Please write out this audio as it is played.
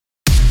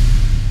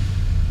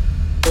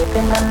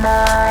in the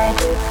night,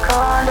 it's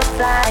cold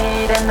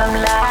outside and I'm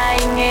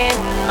lying in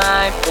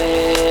my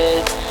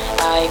bed.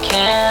 I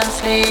can't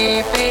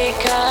sleep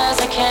because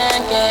I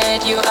can't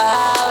get you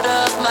out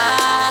of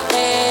my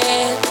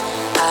head.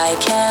 I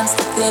can't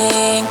stop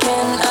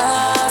thinking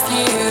of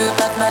you,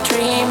 but my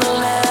dream will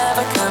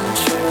never come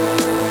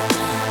true.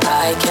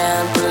 I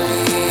can't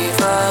believe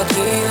what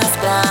you have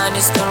done.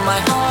 You stole my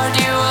heart,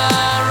 you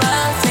are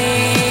a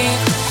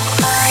thief.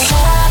 I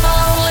have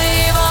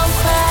only one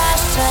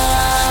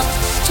question.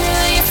 Do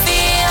you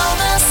feel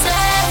the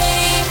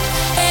same?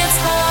 It's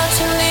hard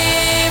to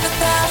live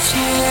without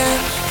you,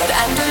 but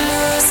I'm the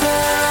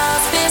loser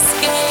of this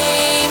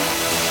game.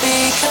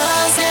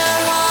 Because your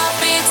heart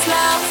beats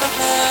loud for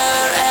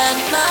her and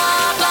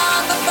not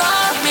longer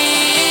for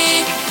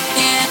me.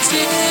 Yet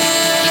you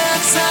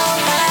look so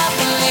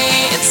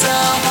happily, it's so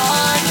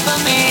hard for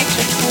me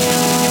to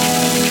feel.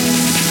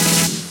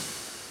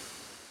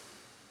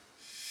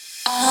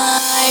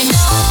 I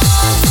know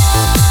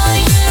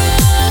you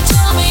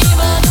tell me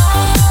what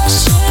I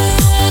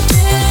should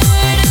do.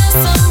 There's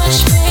so much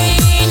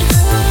pain.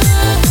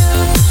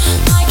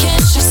 Why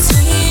can't you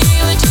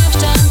see what you've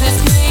done with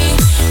me?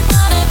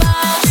 What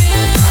about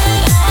you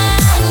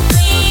and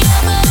me?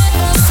 But it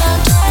was so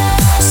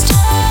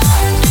destiny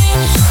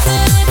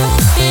that it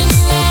would be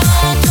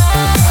never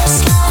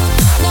stop.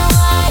 Now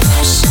I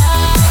wish I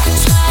could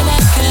fly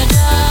like a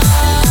dove.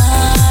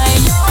 I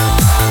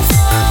long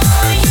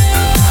for you.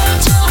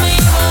 Tell me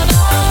what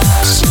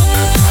I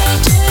should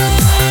do.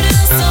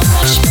 There's so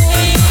much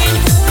pain.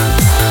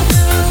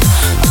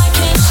 Why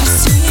can't you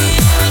see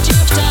what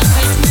you've done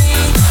with me?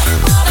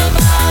 What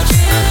about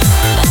you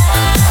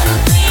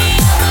and me?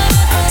 But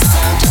it was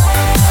so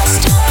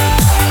destiny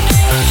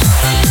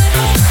that it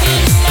would be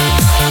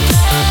never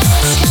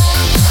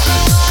stop.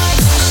 Now I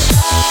wish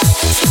I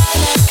could fly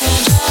like a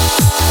dove.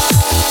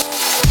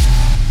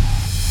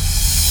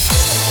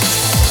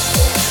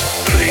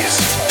 Please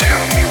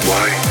tell me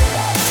why.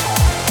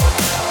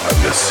 I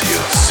miss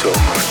you so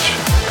much.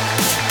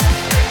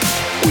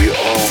 We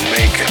all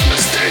make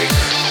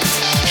mistakes.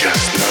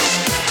 Just now,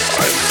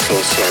 I'm so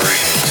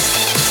sorry.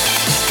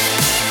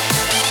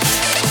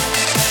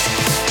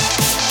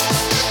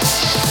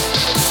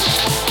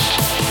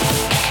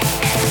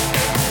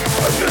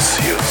 I miss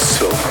you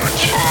so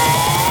much.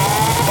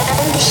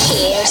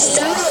 Here's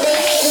somebody.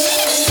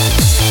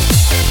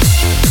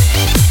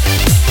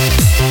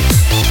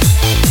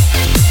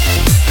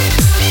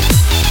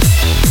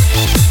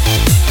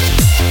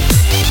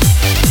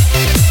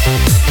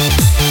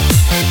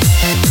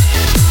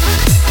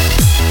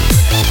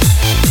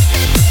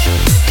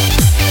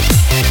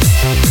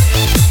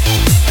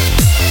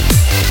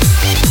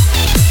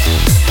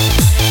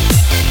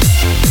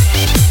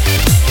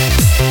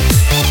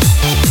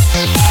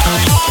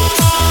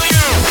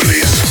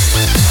 Please.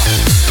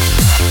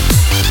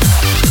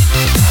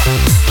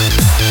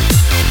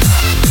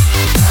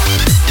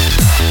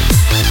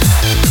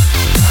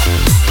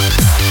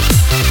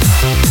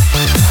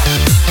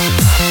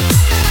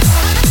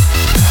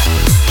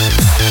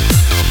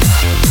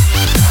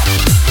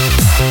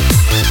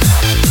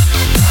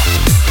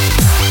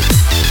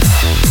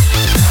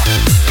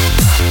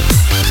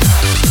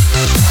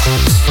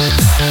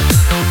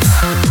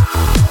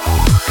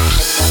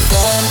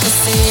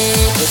 Fantasy,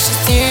 it's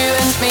just you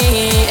and me,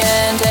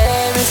 and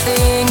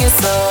everything is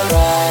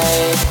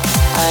alright.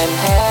 I'm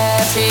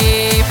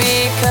happy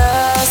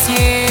because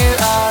you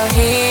are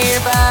here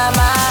by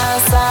my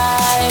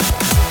side.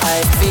 I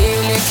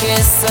feel your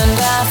kiss and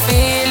I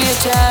feel your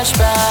touch,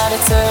 but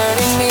it's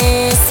hurting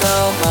me so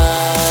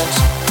much.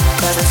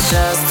 'Cause it's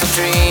just a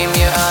dream,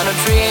 you are not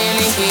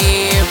really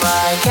here.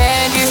 Why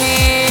can't you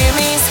hear